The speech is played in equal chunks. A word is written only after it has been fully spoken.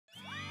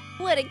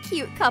What a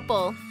cute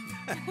couple.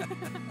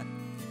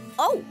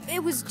 Oh,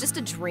 it was just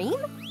a dream?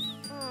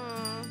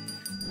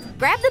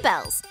 Grab the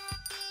bells.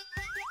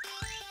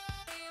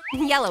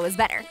 Yellow is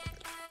better.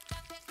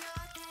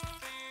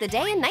 The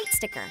day and night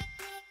sticker.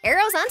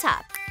 Arrows on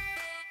top.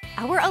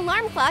 Our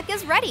alarm clock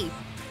is ready.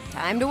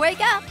 Time to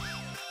wake up.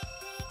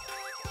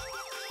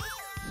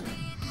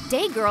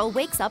 Day girl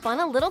wakes up on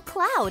a little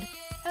cloud.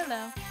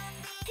 Hello.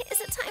 Is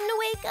it time to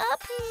wake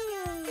up?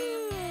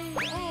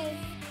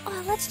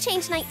 Oh, let's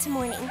change night to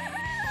morning.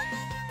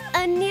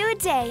 A new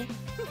day.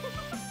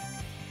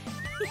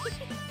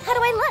 How do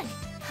I look?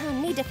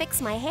 I need to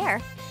fix my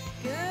hair.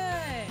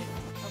 Good.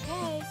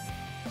 Okay.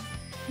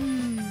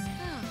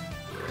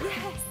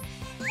 Yes.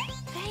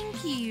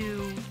 Thank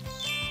you.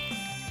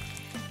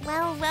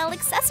 Well,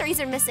 accessories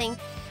are missing.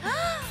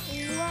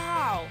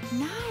 Wow.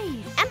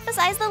 Nice.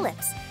 Emphasize the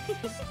lips.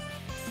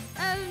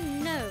 Oh,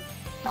 no.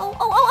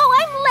 Oh,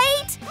 I'm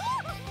late!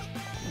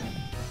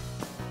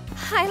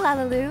 Hi,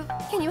 LaLiLu.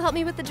 Can you help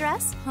me with the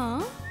dress?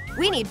 Huh?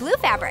 We need blue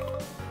fabric.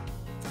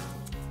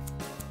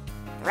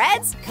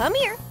 Threads, come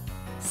here.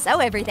 Sew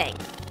everything.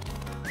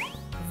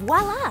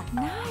 Voila!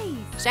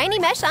 Nice. Shiny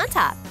mesh on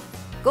top.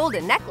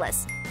 Golden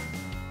necklace.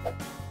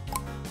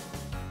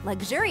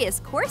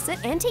 Luxurious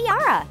corset and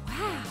tiara.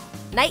 Wow.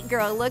 Night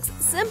girl looks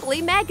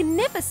simply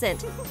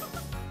magnificent.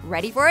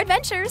 Ready for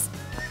adventures.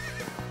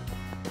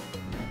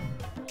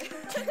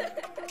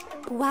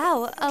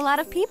 Wow, a lot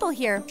of people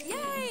here.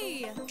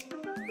 Yay!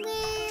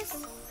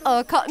 Please.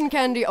 Cotton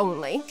candy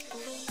only.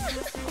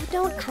 Oh,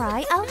 don't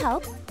cry, I'll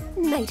help.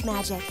 Night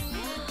magic.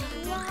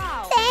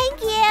 Wow.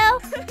 Thank you!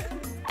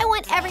 I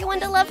want everyone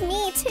to love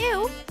me,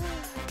 too.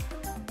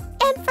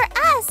 And for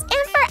us!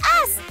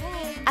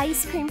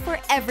 Ice cream for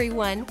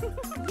everyone.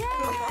 Yay!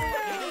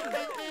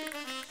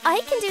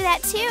 I can do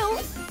that, too.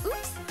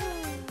 Oops.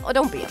 Oh,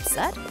 don't be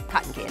upset.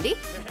 Cotton candy.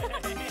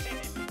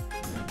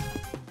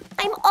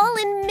 I'm all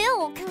in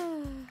milk.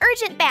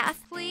 Urgent bath.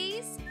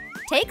 Please?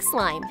 Take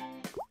slime.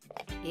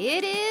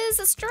 It is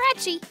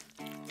stretchy.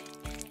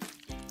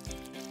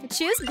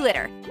 Choose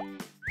glitter.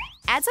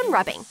 Add some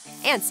rubbing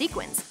and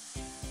sequins.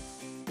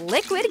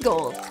 Liquid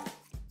gold.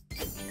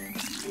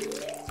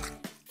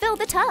 Fill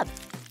the tub.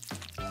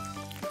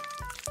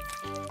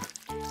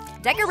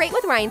 Decorate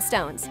with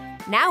rhinestones.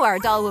 Now our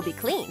doll will be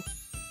clean.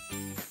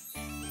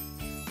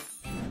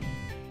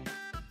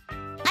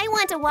 I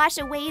want to wash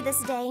away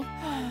this day.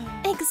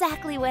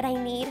 Exactly what I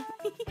need.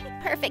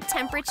 Perfect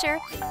temperature.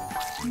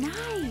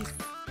 Nice.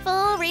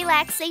 Full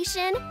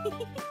relaxation.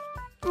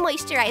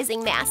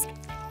 Moisturizing mask.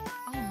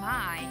 Oh,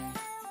 my.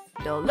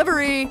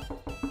 Delivery.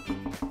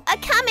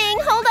 Coming,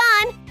 hold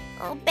on.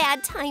 Oh,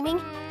 bad timing.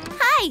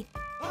 Hi.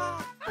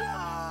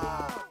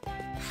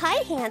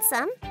 Hi,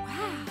 handsome.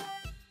 Wow.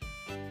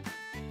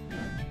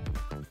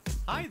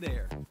 Hi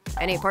there.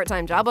 Any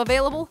part-time job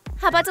available?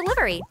 How about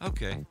delivery?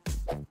 Okay.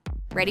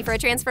 Ready for a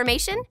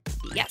transformation?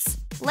 Yes.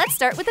 Let's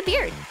start with the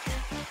beard.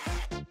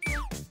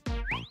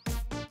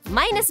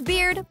 Minus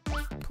beard,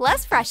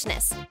 plus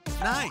freshness.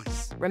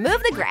 Nice.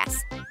 Remove the grass.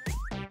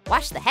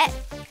 Wash the head.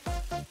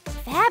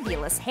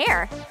 Fabulous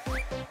hair.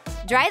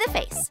 Dry the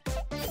face.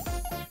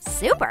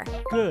 Super.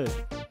 Good.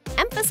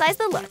 Emphasize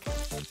the look.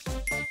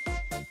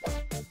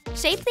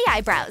 Shape the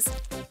eyebrows.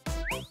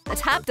 The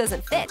top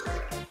doesn't fit.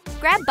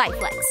 Grab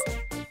Biflex.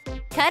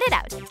 Cut it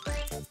out.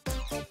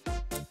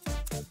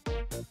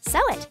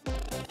 Sew it.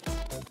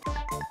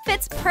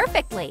 Fits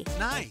perfectly.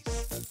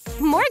 Nice.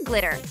 More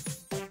glitter.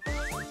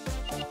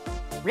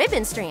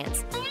 Ribbon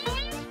strands.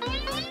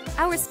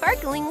 Our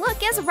sparkling look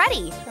is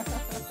ready.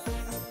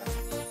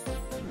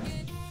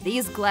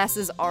 These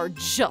glasses are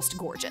just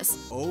gorgeous.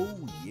 Oh,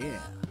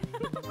 yeah.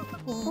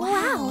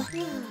 Wow.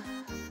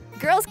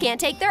 Girls can't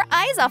take their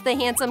eyes off the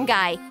handsome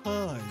guy.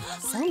 Hi.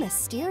 So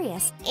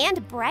mysterious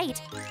and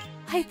bright.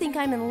 I think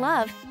I'm in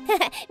love.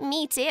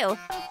 Me too.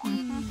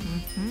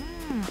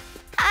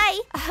 Hi,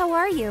 how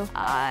are you?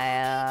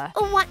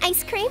 Want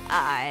ice cream?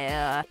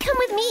 Come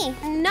with me.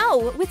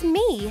 No, with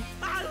me.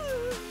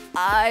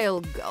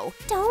 I'll go.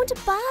 Don't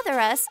bother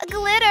us.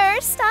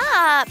 Glitter,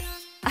 stop.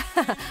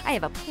 I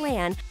have a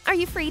plan. Are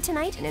you free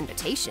tonight? An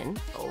invitation.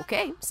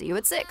 Okay, see you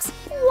at 6.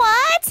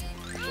 What?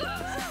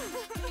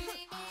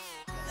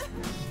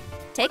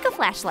 Take a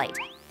flashlight.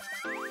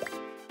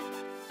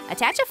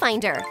 Attach a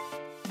finder.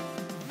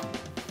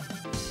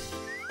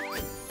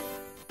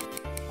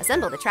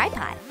 Assemble the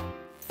tripod.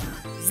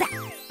 Zap!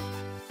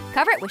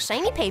 Cover it with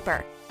shiny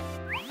paper.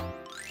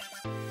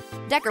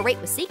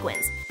 Decorate with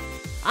sequins.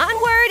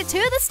 Onward to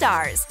the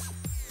stars!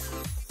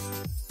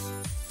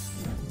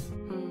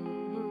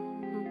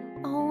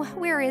 Oh,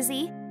 where is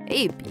he?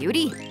 Hey,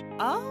 beauty.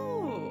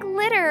 Oh.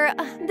 Glitter,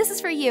 this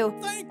is for you.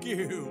 Thank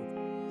you.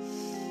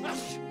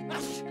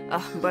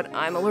 But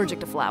I'm allergic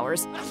to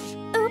flowers.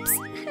 Oops.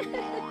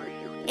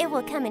 It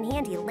will come in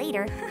handy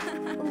later.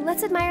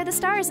 Let's admire the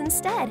stars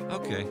instead.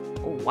 Okay.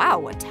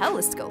 Wow, a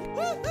telescope.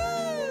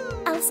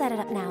 I'll set it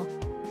up now.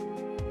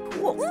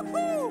 Cool.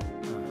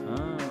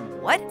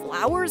 What?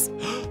 Flowers?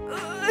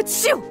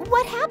 Achoo!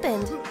 What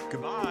happened?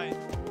 Goodbye.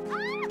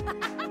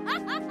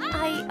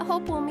 I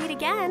hope we'll meet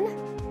again.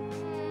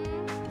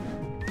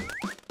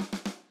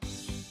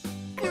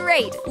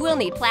 Great! We'll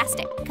need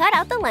plastic. Cut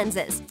out the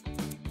lenses.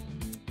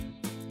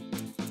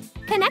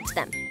 Connect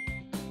them.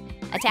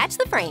 Attach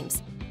the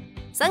frames.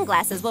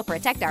 Sunglasses will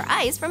protect our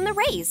eyes from the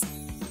rays.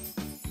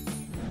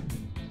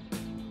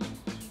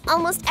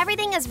 Almost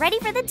everything is ready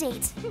for the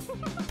date.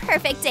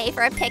 Perfect day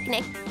for a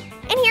picnic.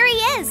 And here he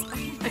is.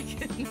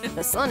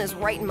 The sun is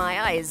right in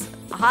my eyes.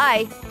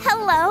 Hi.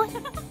 Hello.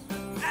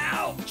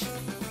 Ouch!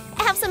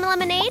 Have some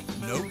lemonade?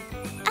 Nope.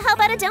 How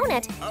about a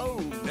donut? Oh,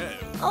 no.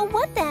 Oh,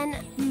 what then?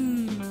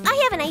 I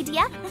have an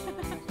idea.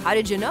 How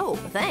did you know?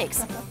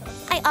 Thanks.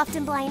 I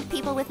often blind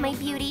people with my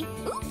beauty.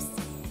 Oops.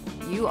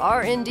 You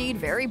are indeed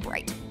very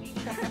bright.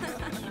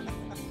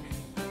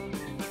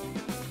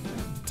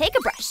 Take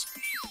a brush.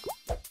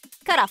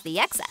 Cut off the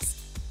excess.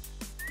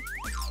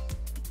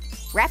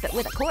 Wrap it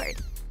with a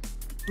cord.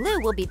 Blue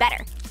will be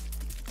better.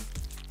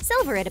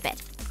 Silver it a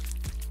bit.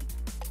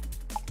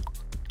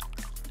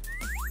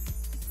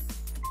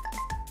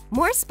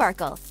 More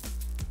sparkle.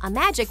 A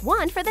magic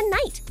wand for the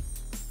night.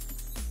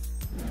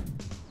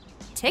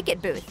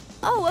 Ticket booth.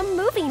 Oh, a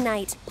movie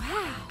night.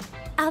 Wow.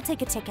 I'll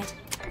take a ticket.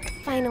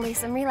 Finally,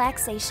 some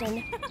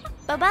relaxation.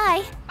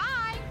 Bye-bye.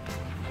 Bye.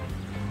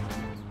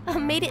 Oh,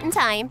 made it in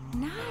time.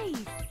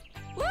 Nice.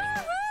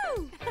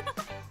 Woohoo!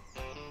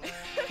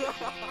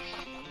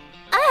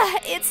 Ah,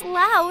 it's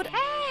loud.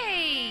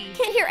 Hey.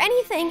 Can't hear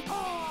anything.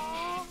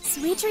 Aw.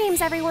 Sweet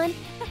dreams, everyone.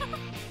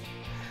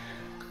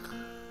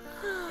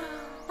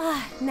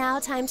 Ah, now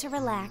time to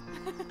relax.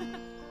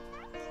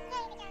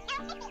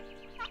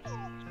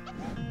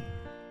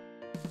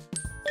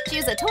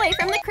 Choose a toy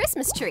from the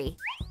Christmas tree.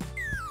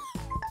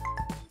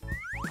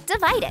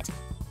 Divide it.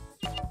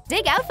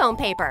 Dig out foam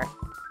paper.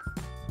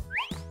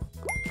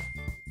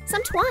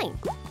 Some twine.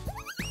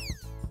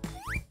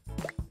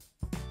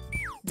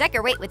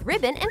 Decorate with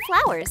ribbon and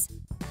flowers.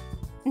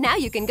 Now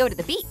you can go to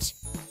the beach.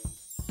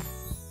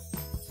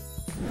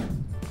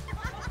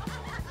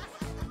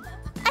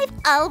 I've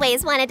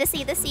always wanted to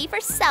see the sea for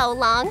so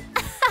long.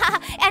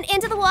 And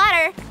into the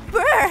water.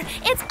 Brr,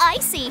 it's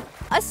icy.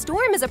 A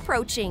storm is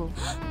approaching.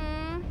 Oh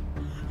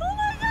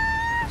my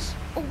gosh.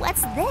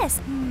 What's this?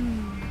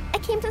 I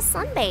came to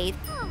sunbathe.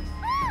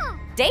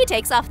 Day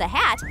takes off the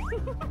hat,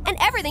 and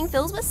everything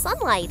fills with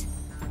sunlight.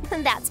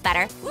 That's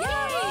better.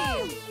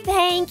 Yay.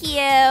 Thank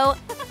you.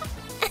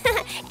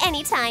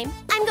 Anytime.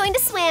 I'm going to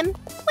swim.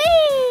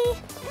 Whee!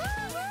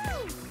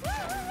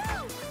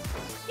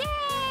 Yay.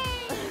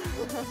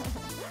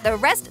 The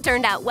rest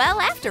turned out well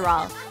after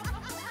all.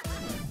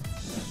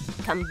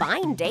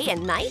 Combine day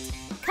and night.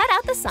 Cut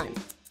out the sun.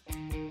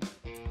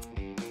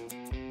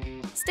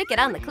 Stick it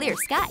on the clear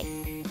sky.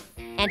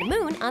 And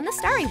moon on the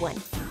starry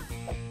one.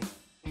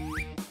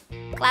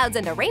 Clouds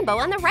and a rainbow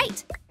on the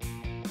right.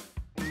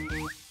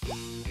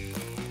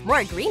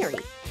 More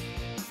greenery.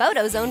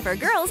 Photo zone for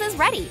girls is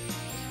ready.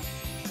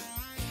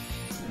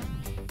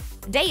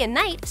 Day and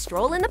night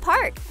stroll in the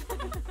park.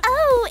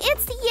 Oh,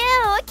 it's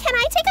you! Can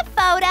I take a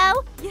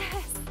photo?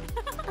 Yes.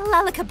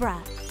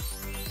 Lalacabra.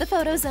 The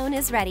photo zone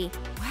is ready.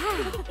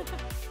 Wow.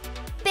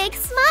 Big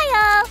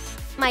smile!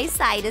 My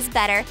side is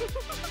better.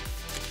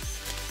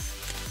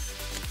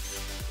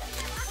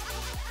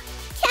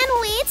 Can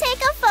we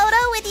take a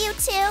photo with you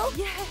too?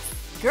 Yes.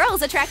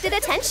 Girls attracted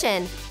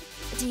attention.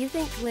 Do you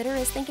think Glitter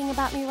is thinking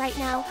about me right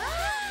now?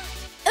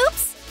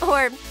 Oops!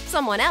 Or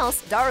someone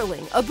else.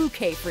 Darling, a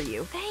bouquet for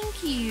you.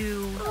 Thank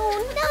you.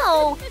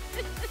 Oh no!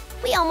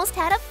 We almost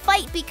had a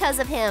fight because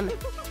of him.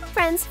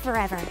 Friends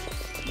forever.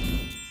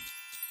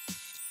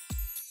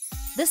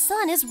 The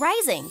sun is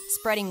rising,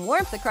 spreading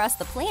warmth across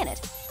the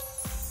planet.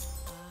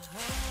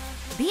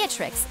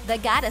 Beatrix, the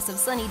goddess of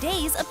sunny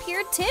days,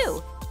 appeared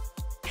too.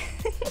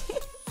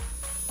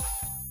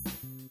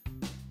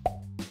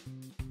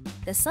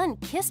 The sun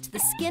kissed the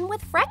skin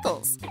with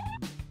freckles.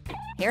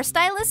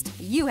 Hairstylist,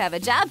 you have a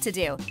job to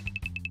do.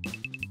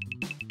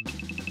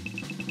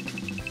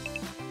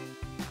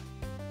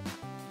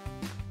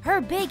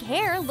 Her big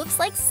hair looks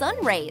like sun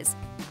rays.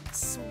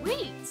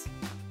 Sweet.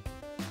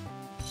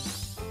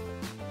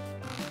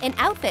 An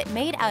outfit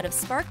made out of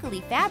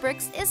sparkly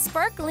fabrics is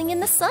sparkling in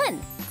the sun.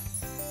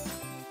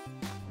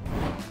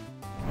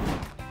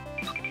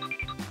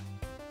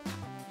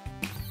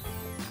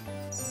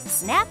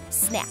 Snap,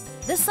 snap.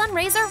 The sun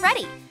rays are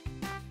ready.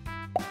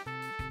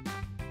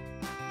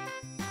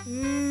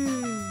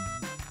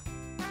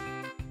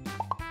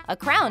 A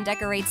crown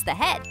decorates the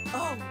head.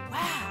 Oh,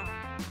 wow.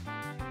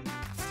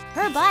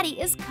 Her body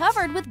is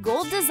covered with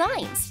gold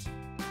designs.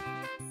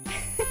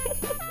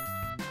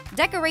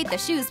 Decorate the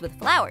shoes with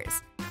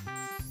flowers.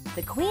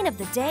 The queen of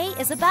the day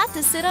is about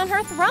to sit on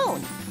her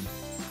throne.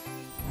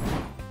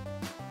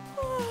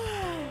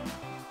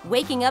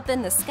 Waking up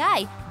in the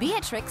sky,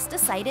 Beatrix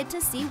decided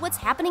to see what's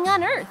happening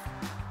on Earth.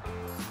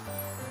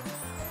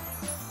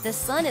 The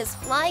sun is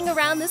flying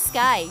around the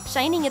sky,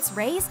 shining its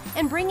rays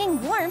and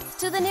bringing warmth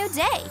to the new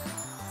day.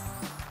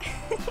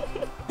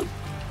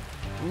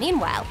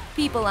 Meanwhile,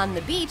 people on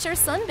the beach are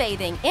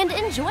sunbathing and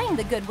enjoying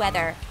the good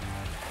weather.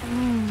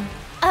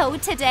 Oh,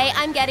 today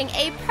I'm getting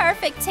a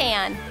perfect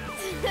tan.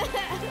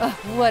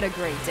 What a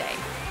great day.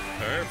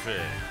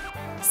 Perfect.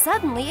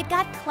 Suddenly, it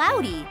got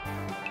cloudy.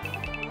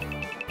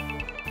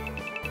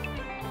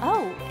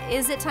 Oh,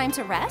 is it time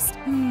to rest?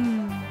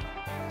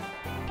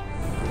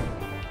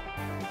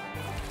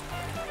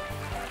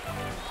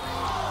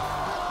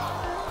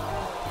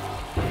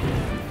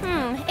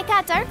 It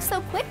got dark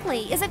so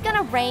quickly. Is it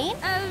gonna rain?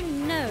 Oh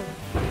no.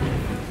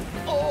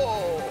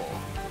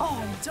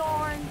 Oh,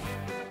 darn.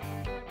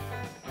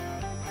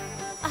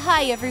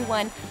 Hi,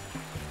 everyone.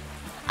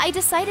 I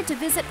decided to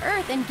visit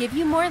Earth and give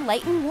you more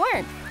light and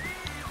warmth.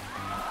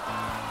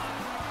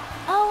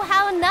 Oh,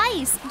 how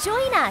nice!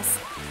 Join us.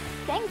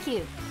 Thank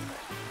you.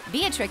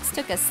 Beatrix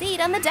took a seat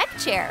on the deck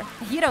chair.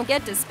 You don't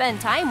get to spend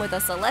time with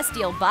a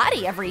celestial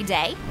body every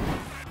day.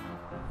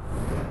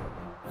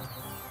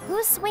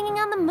 Who's swinging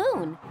on the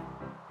moon?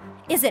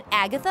 Is it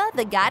Agatha,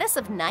 the goddess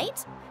of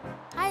night?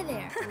 Hi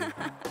there.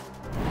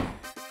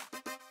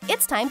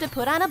 It's time to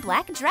put on a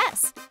black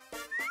dress.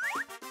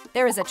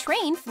 There is a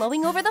train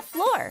flowing over the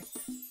floor.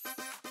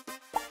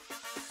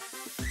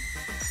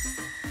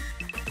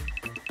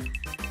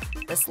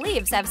 The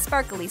sleeves have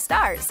sparkly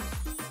stars.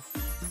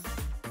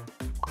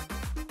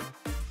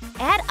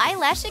 Add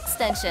eyelash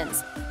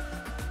extensions.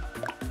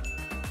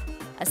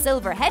 A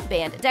silver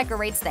headband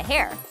decorates the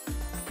hair.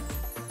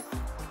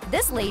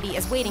 This lady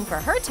is waiting for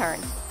her turn,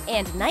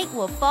 and night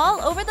will fall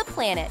over the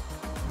planet.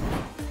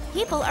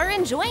 People are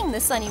enjoying the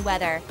sunny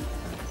weather.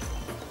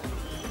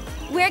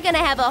 We're gonna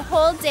have a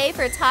whole day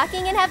for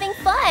talking and having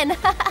fun.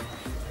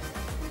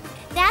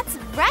 That's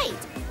right.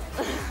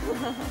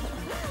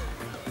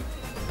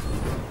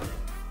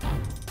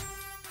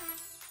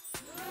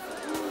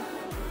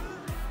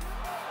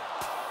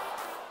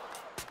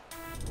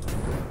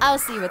 I'll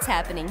see what's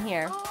happening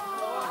here.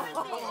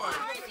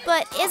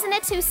 But isn't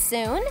it too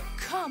soon?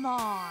 Come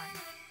on.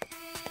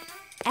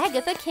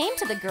 Agatha came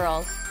to the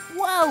girl.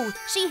 Whoa,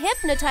 she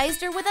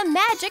hypnotized her with a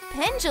magic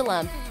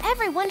pendulum.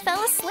 Everyone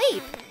fell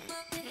asleep.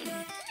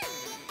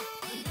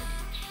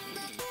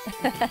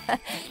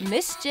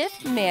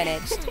 Mischief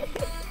managed.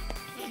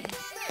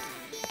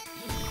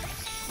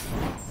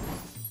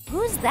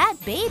 Who's that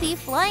baby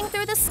flying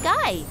through the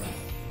sky?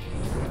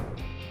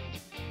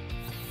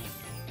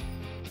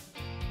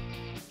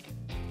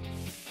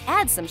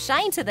 Add some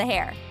shine to the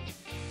hair.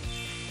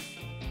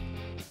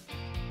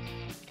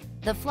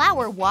 The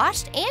flower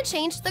washed and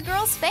changed the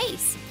girl's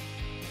face.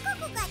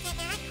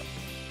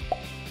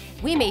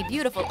 We made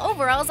beautiful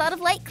overalls out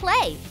of light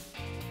clay.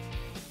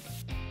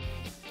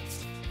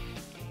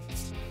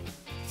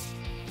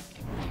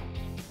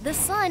 The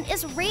sun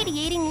is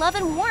radiating love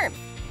and warmth.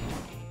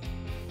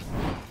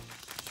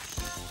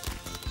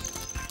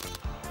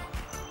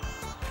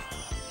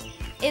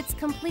 It's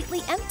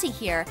completely empty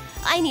here.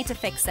 I need to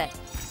fix it.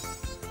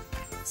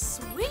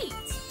 Sweet.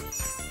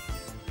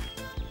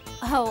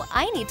 Oh,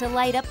 I need to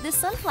light up this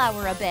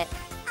sunflower a bit.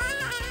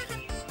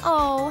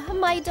 Oh,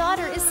 my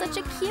daughter is such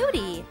a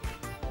cutie.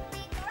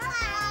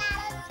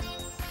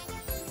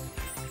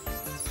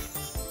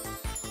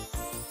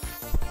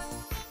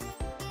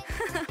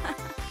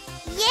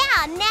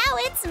 Yeah, now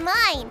it's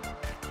mine.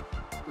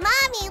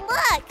 Mommy,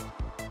 look.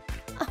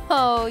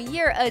 Oh,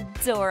 you're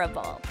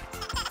adorable.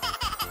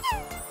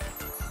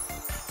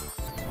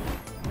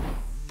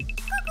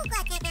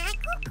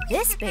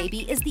 This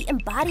baby is the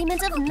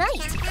embodiment of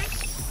night.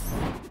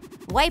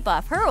 Wipe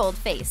off her old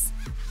face.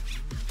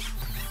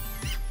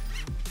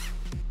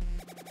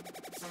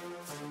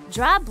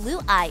 Draw blue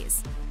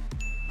eyes.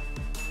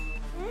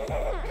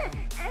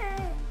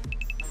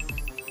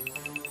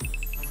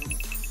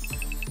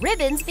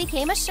 Ribbons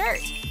became a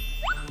shirt.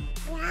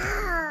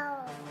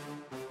 Wow.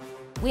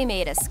 We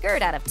made a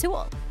skirt out of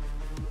tulle.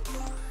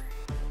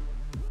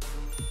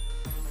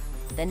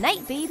 The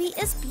night baby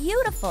is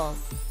beautiful.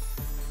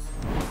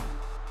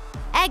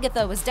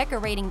 Agatha was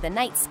decorating the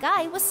night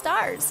sky with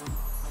stars.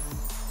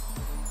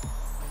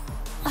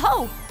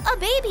 Oh, a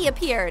baby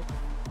appeared.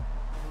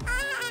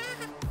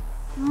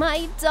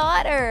 My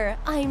daughter.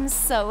 I'm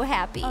so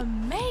happy.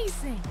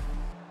 Amazing.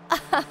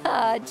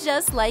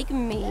 Just like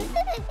me.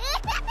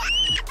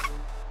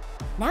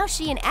 Now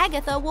she and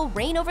Agatha will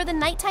reign over the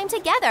nighttime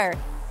together.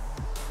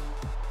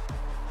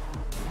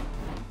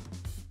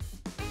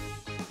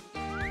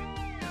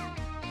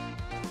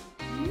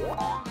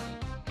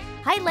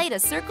 Highlight a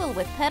circle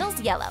with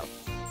petals yellow.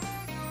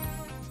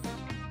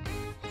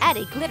 Add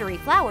a glittery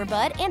flower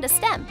bud and a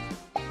stem.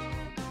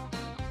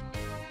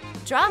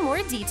 Draw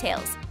more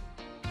details.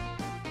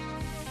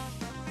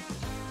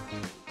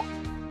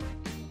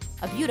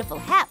 A beautiful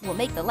hat will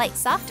make the light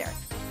softer.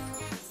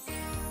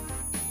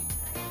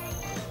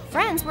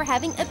 Friends were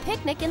having a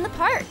picnic in the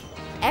park.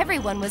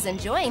 Everyone was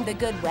enjoying the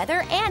good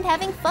weather and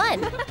having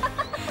fun.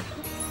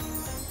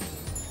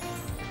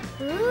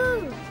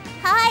 Ooh.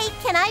 Hi,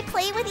 can I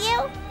play with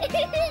you?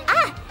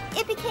 Ah,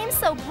 it became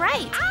so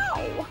bright.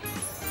 Ow.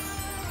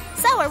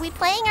 So, are we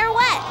playing or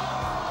what?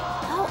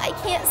 Oh, I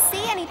can't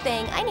see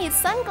anything. I need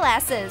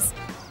sunglasses.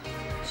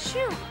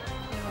 Shoot.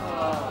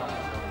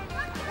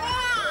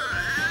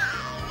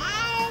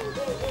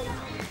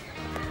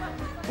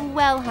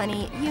 Well,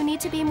 honey, you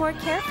need to be more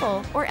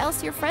careful, or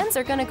else your friends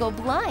are gonna go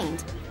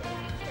blind.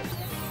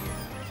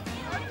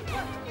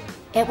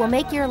 It will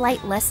make your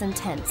light less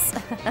intense.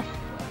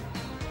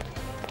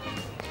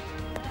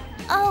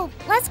 Oh,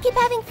 let's keep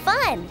having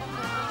fun.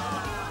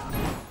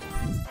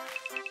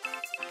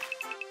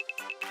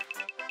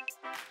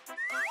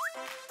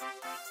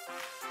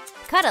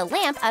 Cut a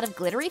lamp out of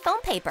glittery foam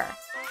paper.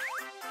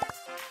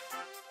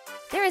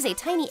 There is a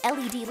tiny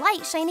LED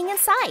light shining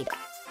inside.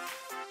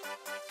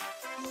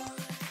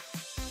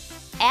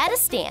 Add a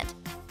stand.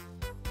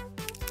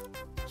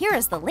 Here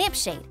is the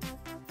lampshade.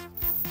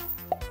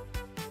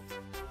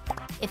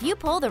 If you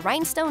pull the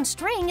rhinestone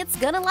string, it's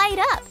gonna light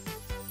up.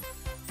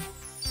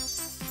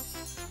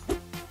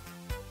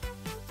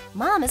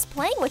 Mom is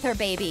playing with her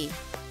baby.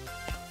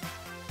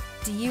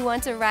 Do you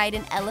want to ride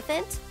an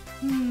elephant?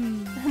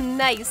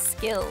 Nice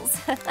skills.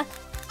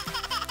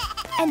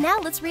 And now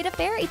let's read a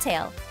fairy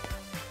tale.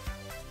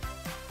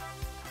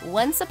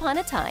 Once upon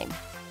a time,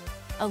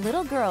 a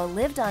little girl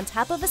lived on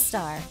top of a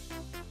star.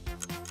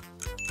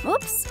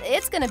 Oops,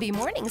 it's gonna be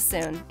morning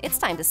soon. It's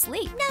time to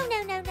sleep. No,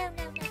 no, no, no, no,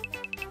 no.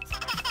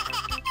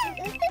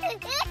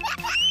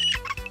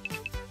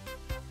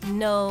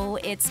 No,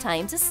 it's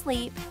time to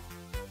sleep.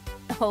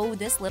 Oh,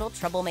 this little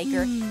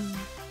troublemaker.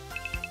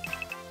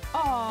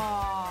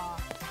 Aww.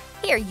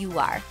 Here you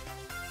are.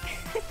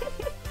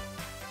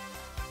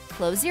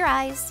 Close your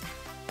eyes.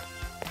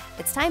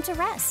 It's time to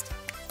rest.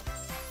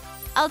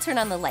 I'll turn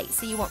on the light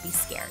so you won't be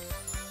scared.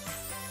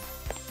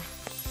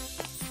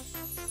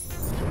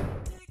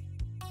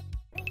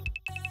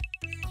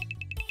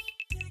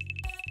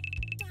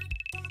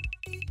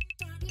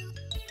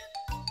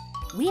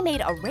 We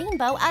made a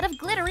rainbow out of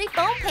glittery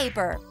foam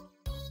paper.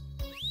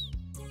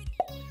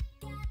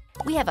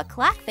 We have a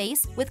clock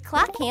face with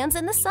clock hands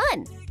in the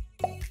sun.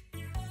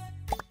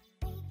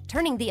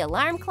 Turning the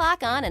alarm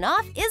clock on and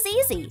off is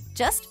easy.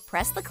 Just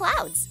press the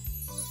clouds.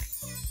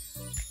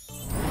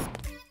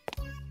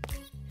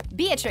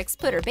 Beatrix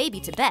put her baby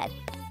to bed.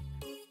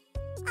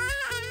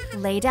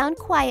 Lay down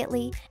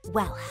quietly.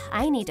 Well,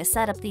 I need to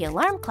set up the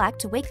alarm clock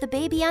to wake the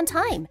baby on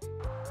time.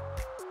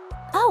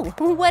 Oh,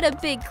 what a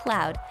big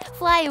cloud.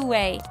 Fly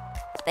away.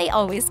 They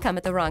always come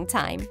at the wrong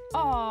time.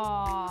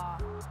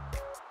 Aww.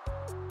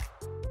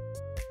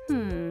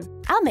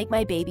 I'll make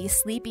my baby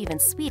sleep even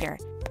sweeter.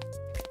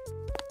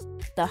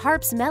 The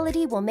harp's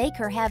melody will make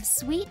her have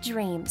sweet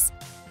dreams.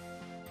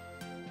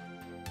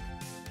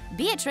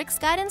 Beatrix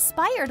got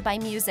inspired by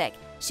music.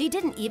 She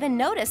didn't even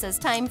notice as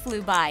time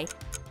flew by.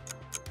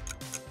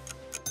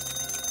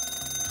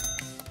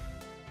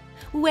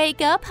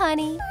 Wake up,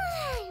 honey.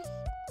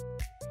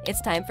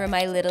 It's time for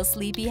my little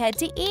sleepyhead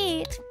to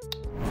eat.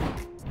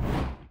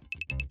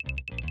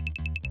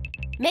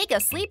 Make a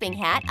sleeping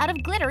hat out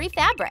of glittery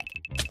fabric.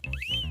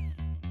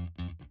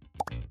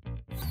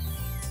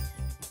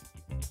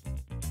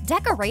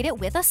 Decorate it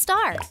with a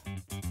star.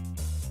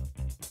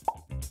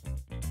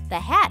 The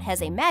hat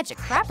has a magic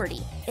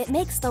property. It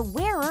makes the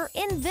wearer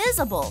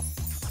invisible.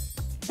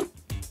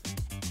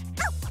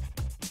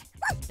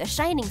 The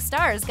shining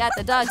stars got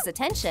the dog's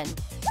attention.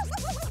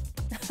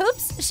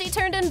 Oops, she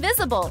turned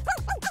invisible.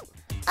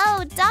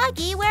 Oh,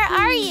 doggy, where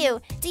are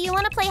you? Do you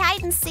want to play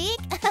hide and seek?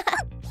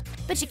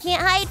 But you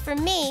can't hide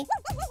from me.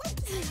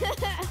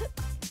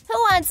 Who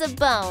wants a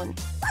bone?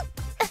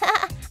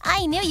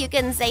 I knew you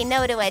couldn't say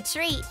no to a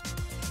treat.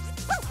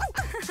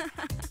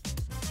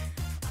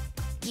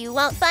 You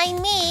won't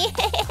find me.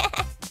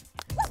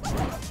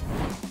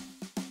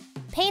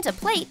 Paint a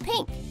plate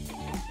pink.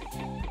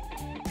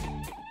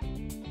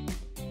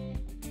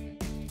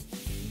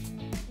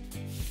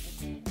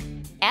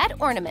 Add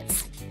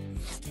ornaments.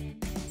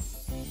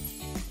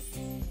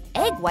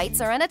 Egg whites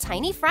are on a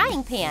tiny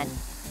frying pan.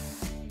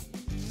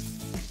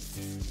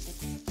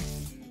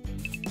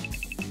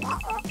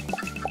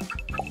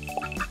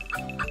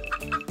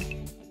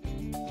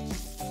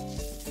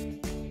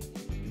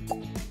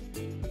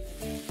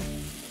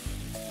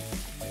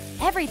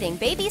 Everything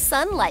baby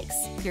son likes.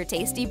 Your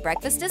tasty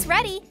breakfast is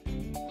ready.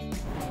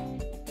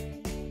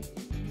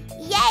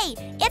 Yay!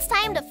 It's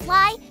time to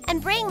fly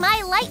and bring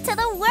my light to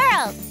the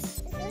world.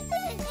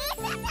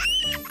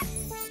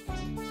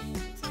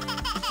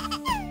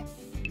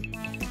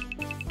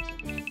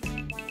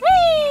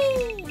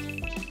 Whee!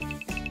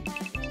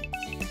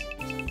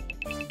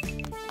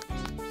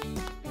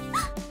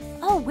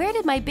 Oh, where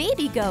did my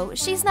baby go?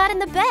 She's not in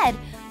the bed.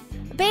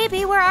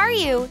 Baby, where are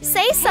you?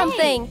 Say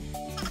something.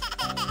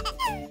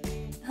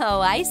 Oh,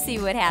 I see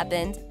what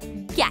happened.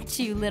 Got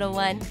you, little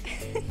one.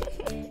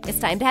 It's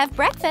time to have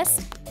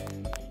breakfast.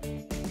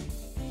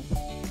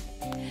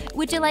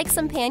 Would you like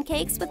some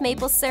pancakes with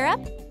maple syrup?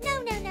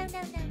 No, no, no,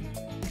 no, no,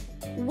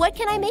 no. What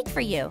can I make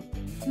for you?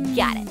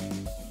 Got it.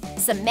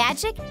 Some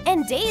magic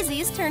and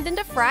daisies turned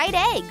into fried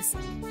eggs.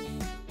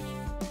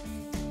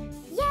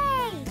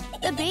 Yay!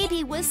 The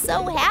baby was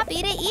so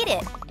happy to eat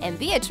it, and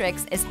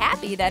Beatrix is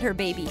happy that her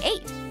baby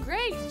ate.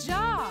 Great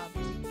job.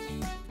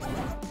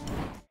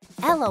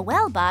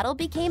 LOL bottle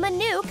became a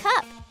new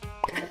cup.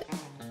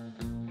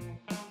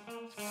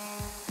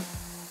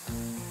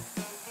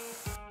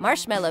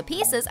 Marshmallow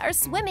pieces are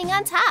swimming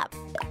on top.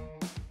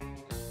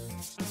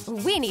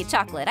 We need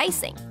chocolate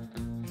icing.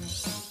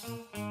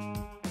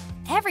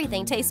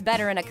 Everything tastes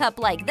better in a cup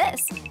like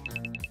this.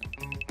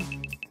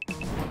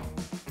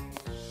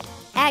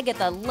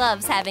 Agatha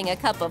loves having a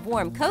cup of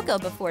warm cocoa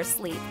before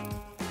sleep.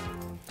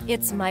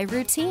 It's my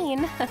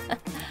routine.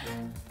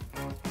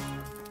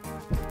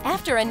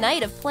 After a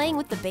night of playing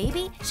with the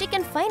baby, she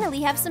can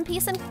finally have some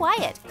peace and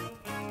quiet.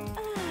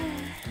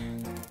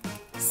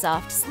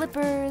 Soft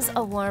slippers,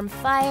 a warm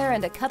fire,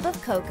 and a cup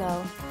of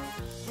cocoa.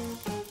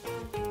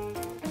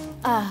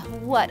 Ah,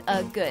 what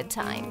a good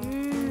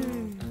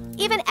time.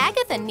 Even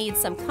Agatha needs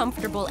some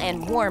comfortable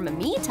and warm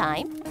me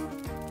time.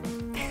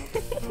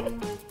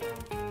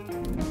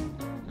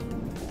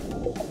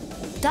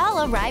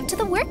 Doll arrived to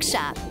the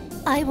workshop.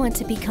 I want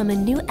to become a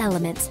new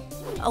element.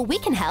 Oh, we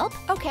can help.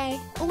 Okay,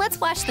 let's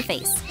wash the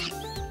face.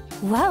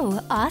 Whoa,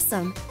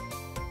 awesome.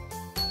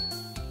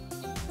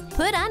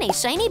 Put on a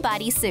shiny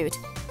bodysuit.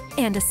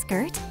 And a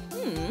skirt.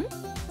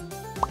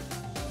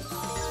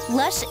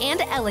 Lush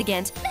and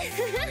elegant.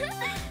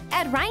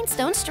 Add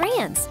rhinestone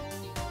strands.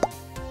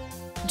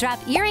 Drop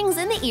earrings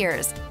in the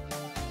ears.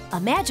 A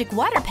magic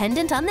water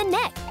pendant on the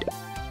neck.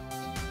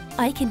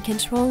 I can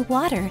control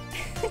water.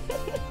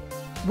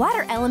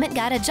 Water element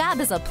got a job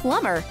as a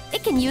plumber.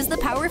 It can use the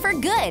power for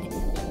good.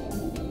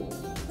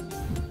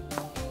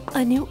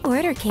 A new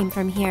order came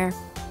from here.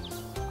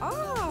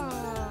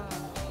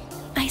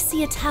 I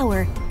see a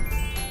tower.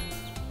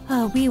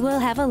 Oh, we will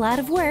have a lot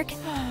of work.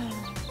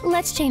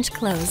 Let's change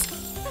clothes.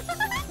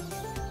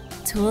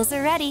 Tools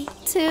are ready.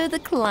 To the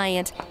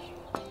client.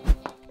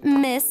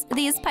 Miss,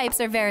 these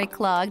pipes are very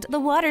clogged. The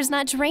water's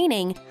not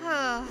draining.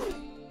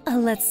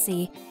 Let's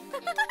see.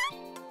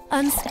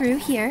 Unscrew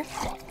here.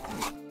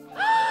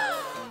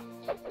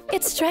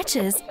 It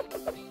stretches.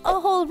 A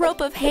whole rope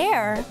of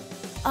hair.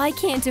 I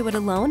can't do it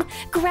alone.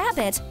 Grab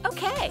it.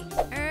 Okay.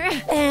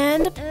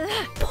 And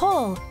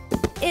pull.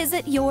 Is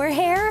it your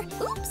hair?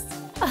 Oops.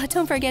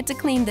 Don't forget to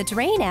clean the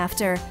drain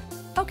after.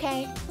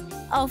 Okay.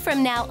 Oh,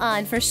 from now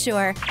on for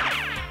sure.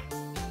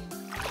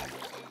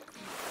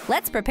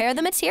 Let's prepare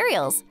the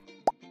materials.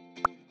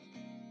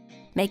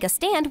 Make a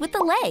stand with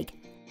the leg.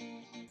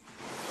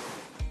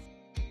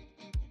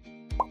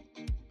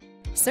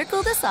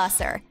 Circle the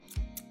saucer.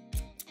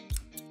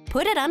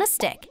 Put it on a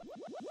stick.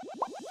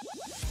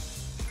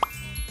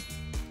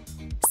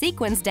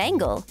 Sequins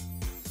dangle.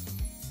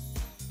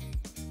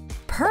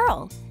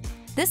 Pearl.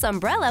 This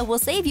umbrella will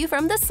save you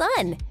from the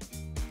sun.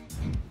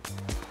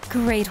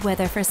 Great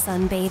weather for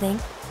sunbathing.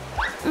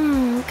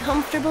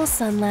 Comfortable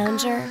sun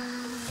lounger.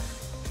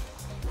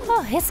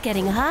 Oh, it's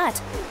getting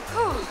hot.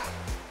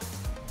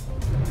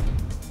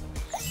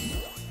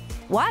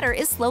 Water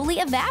is slowly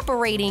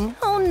evaporating.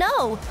 Oh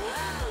no!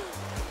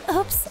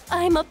 Oops,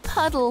 I'm a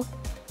puddle.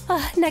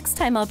 Next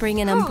time I'll bring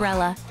an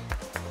umbrella.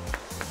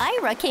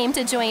 Ira came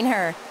to join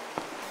her.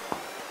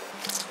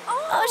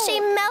 Oh, she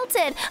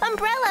melted!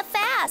 Umbrella,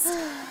 fast!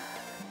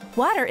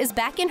 Water is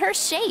back in her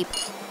shape.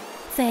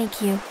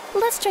 Thank you.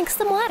 Let's drink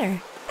some water.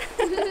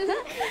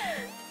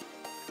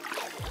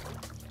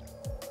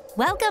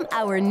 Welcome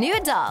our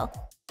new doll.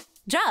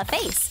 Draw a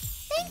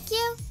face. Thank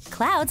you.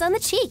 Clouds on the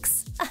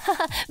cheeks.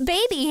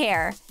 Baby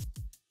hair.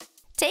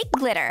 Take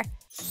glitter.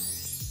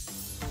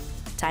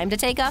 Time to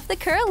take off the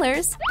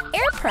curlers.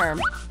 Air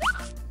perm.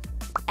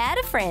 Add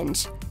a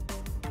fringe.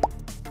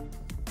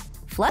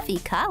 Fluffy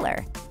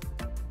collar.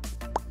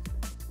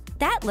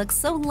 That looks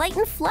so light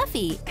and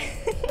fluffy.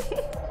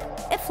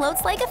 It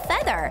floats like a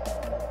feather.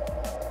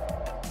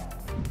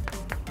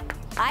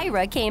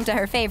 Ira came to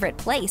her favorite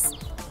place.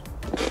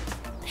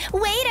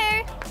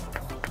 Waiter!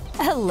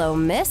 Hello,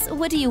 miss.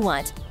 What do you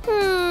want?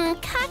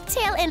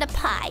 Cocktail and a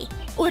pie.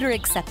 Order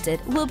accepted.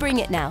 We'll bring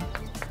it now.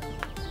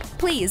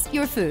 Please,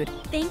 your food.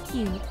 Thank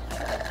you.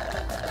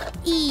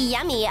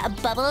 Yummy, a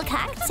bubble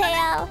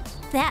cocktail.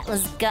 That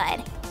was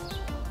good.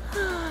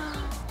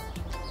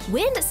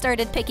 Wind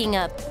started picking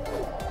up.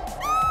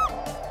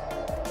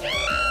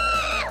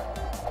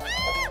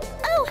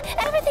 Oh,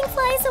 everything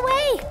flies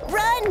away.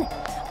 Run!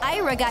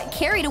 Ira got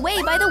carried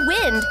away by the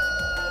wind.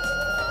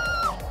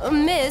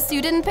 Miss,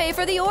 you didn't pay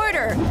for the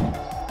order.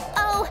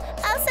 Oh,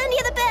 I'll send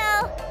you the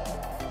bill.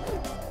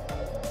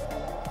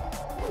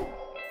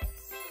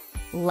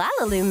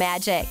 LaLiLu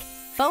magic.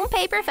 Foam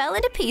paper fell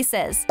into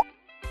pieces.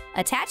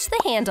 Attach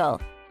the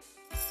handle.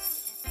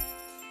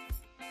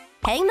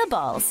 Hang the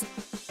balls.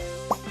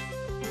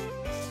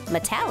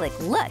 Metallic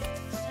look.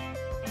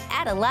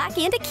 Add a lock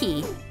and a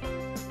key.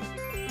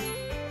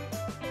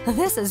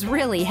 This is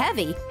really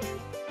heavy.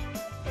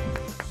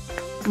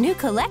 New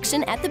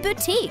collection at the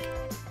boutique.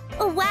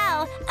 Oh,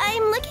 wow,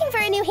 I'm looking for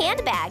a new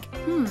handbag.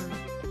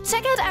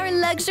 Check out our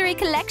luxury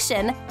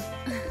collection.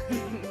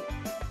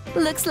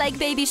 Looks like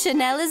baby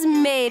Chanel is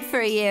made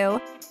for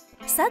you.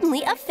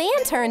 Suddenly, a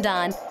fan turned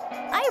on.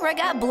 Ira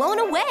got blown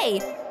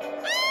away.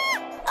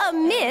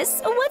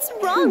 Miss, what's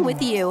wrong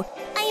with you?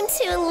 I'm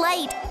too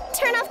light.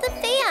 Turn off the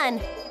fan.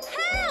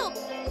 Help!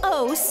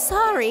 Oh,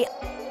 sorry.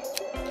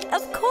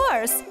 Of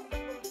course.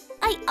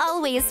 I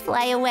always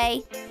fly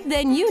away.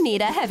 Then you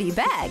need a heavy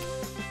bag.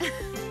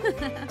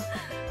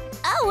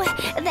 Oh,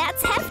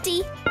 that's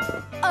hefty.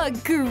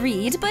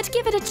 Agreed, but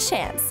give it a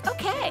chance.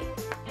 Okay.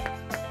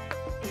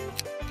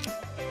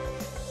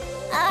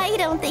 I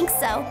don't think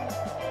so.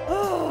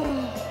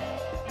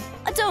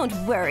 Don't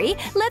worry,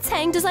 let's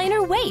hang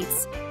designer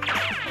weights.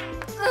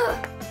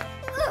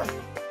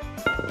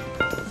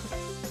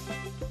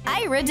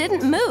 Ira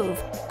didn't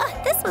move.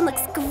 Oh, this one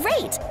looks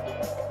great.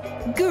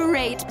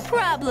 Great,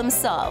 problem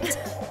solved.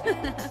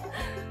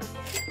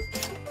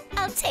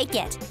 I'll take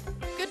it.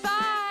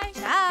 Goodbye.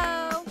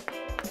 Ciao.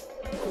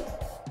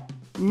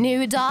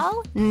 New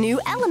doll, new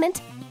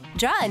element.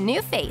 Draw a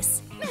new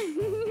face.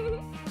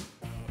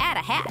 Add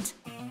a hat.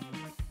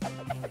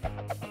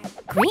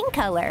 Green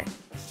color.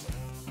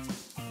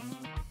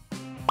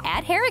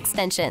 Add hair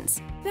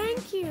extensions.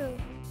 Thank you.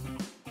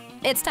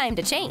 It's time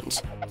to change.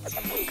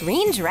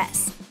 Green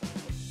dress.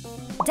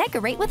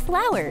 Decorate with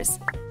flowers.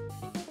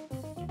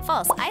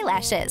 False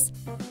eyelashes.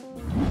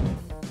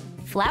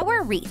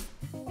 Flower wreath.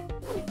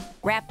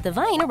 Wrap the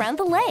vine around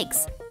the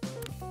legs.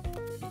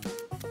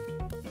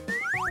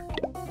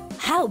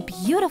 How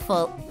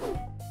beautiful!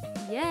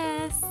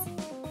 Yes.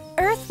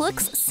 Earth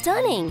looks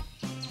stunning.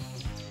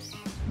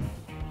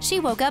 She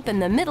woke up in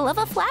the middle of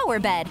a flower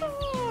bed.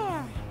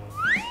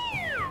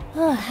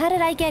 Oh, how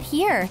did I get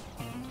here?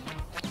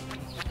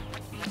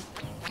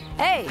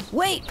 Hey,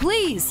 wait,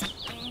 please!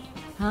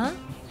 Huh?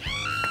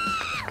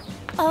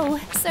 Oh,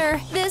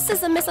 sir, this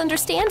is a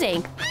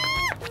misunderstanding.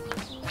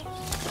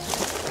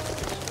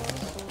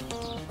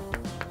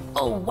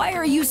 Oh, why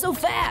are you so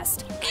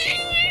fast?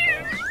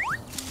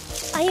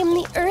 I am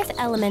the earth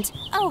element.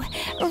 Oh,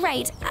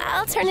 right.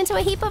 I'll turn into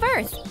a heap of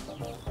earth.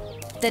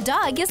 The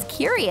dog is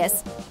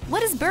curious.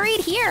 What is buried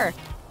here?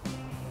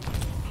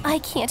 I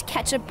can't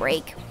catch a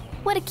break.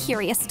 What a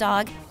curious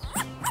dog.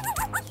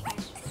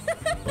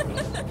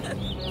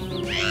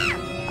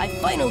 I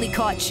finally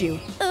caught you.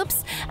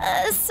 Oops.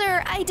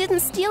 Sir, I didn't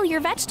steal your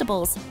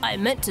vegetables. I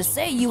meant to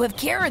say you have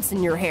carrots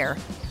in your hair.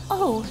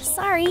 Oh,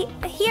 sorry.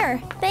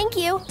 Here, thank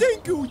you.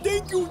 Thank you,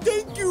 thank you,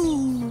 thank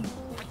you.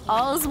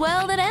 All's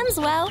well that ends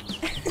well.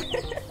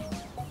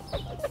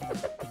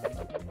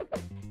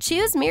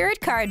 Choose mirrored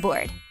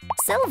cardboard.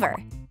 Silver.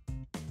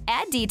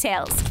 Add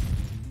details.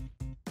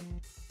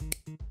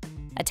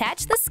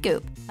 Attach the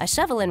scoop. A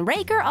shovel and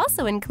rake are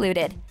also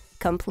included.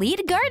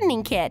 Complete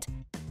gardening kit.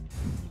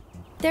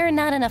 There are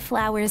not enough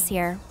flowers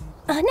here.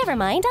 Never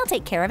mind, I'll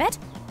take care of it.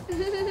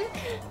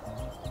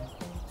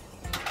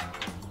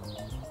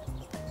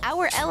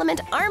 Our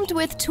element armed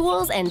with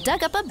tools and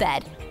dug up a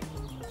bed.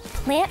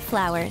 Plant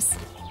flowers.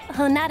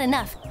 Oh, not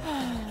enough.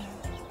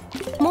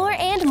 More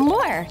and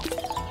more.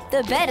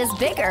 The bed is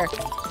bigger.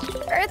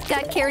 Earth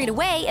got carried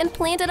away and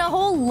planted a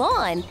whole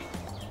lawn.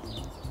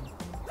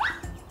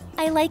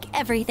 I like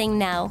everything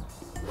now.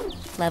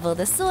 Level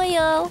the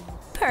soil.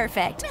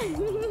 Perfect.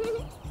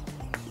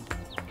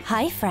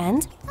 Hi,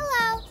 friend.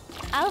 Hello.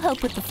 I'll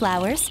help with the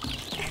flowers.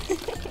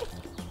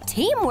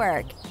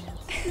 Teamwork.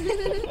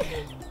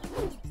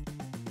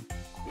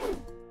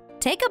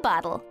 Take a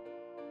bottle.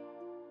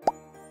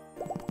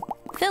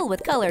 Fill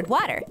with colored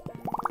water.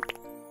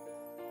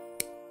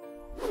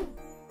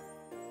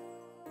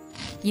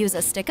 Use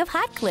a stick of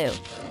hot glue.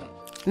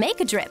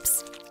 Make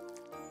drips.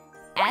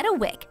 Add a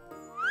wick.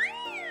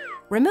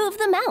 Remove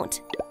the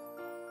mount.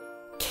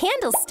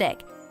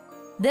 Candlestick.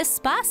 This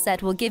spa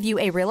set will give you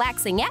a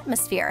relaxing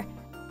atmosphere.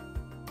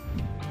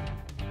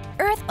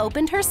 Earth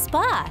opened her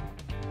spa.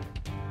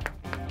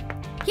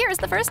 Here's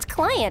the first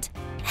client.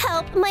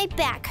 Help, my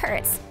back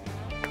hurts.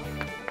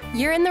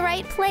 You're in the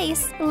right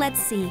place. Let's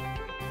see.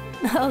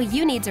 Oh,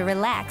 you need to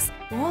relax.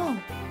 Whoa.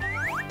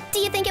 Do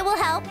you think it will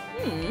help?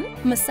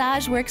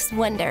 Massage works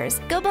wonders.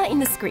 Go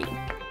behind the screen.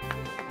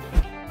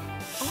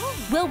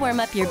 We'll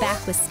warm up your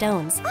back with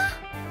stones.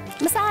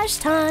 Massage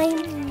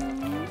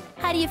time.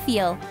 How do you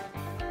feel?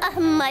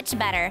 Much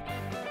better.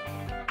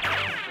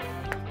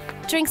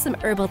 Drink some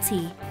herbal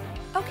tea.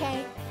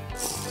 Okay.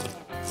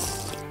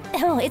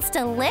 Oh, it's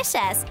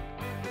delicious.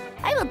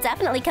 I will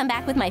definitely come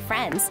back with my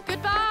friends.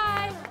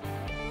 Goodbye.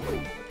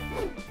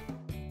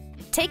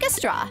 Take a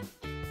straw.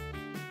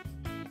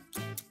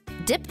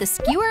 Dip the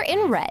skewer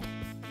in red.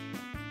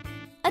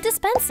 A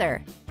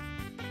dispenser.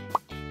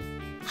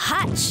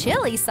 Hot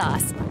chili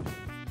sauce.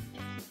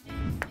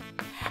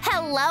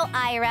 Hello,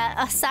 Ira.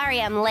 Oh,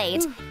 sorry I'm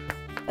late.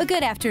 A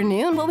good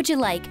afternoon. What would you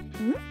like?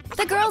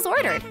 The girls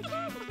ordered.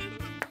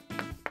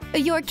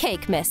 Your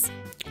cake, miss.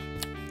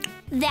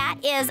 That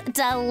is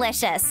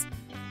delicious.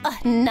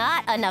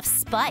 Not enough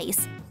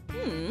spice.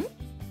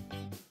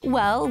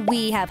 Well,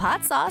 we have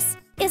hot sauce.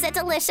 Is it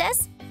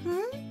delicious?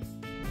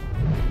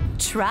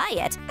 Try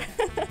it.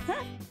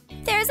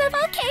 There's a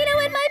volcano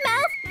in my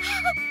mouth.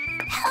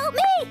 Help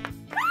me!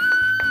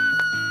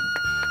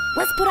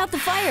 Let's put out the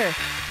fire.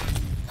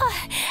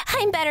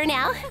 I'm better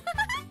now.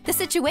 The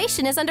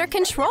situation is under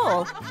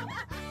control.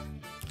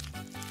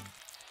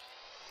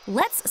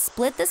 Let's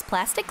split this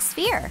plastic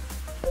sphere.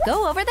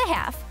 Go over the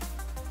half.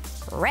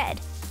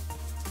 Red.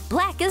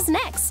 Black is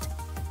next.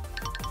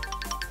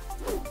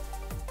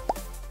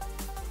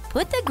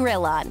 Put the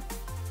grill on.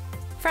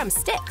 From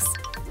sticks.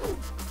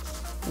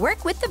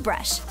 Work with the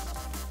brush.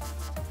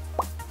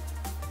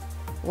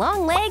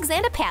 Long legs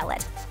and a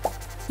palette.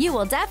 You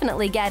will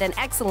definitely get an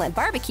excellent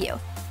barbecue.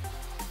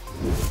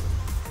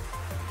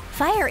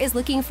 Fire is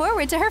looking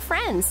forward to her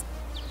friends.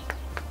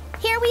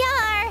 Here we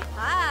are.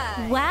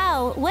 Hi.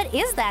 Wow, what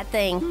is that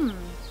thing?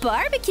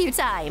 Barbecue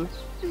time!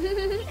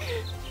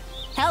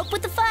 Help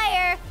with the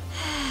fire.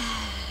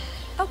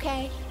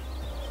 Okay.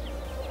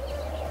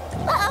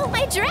 Uh-oh,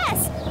 my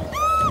dress.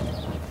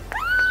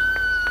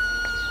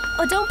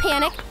 Oh, don't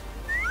panic.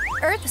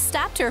 Earth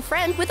stopped her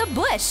friend with a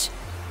bush.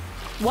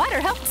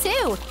 Water helped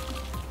too.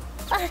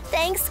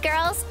 Thanks,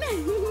 girls.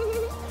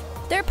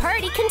 Their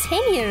party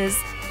continues.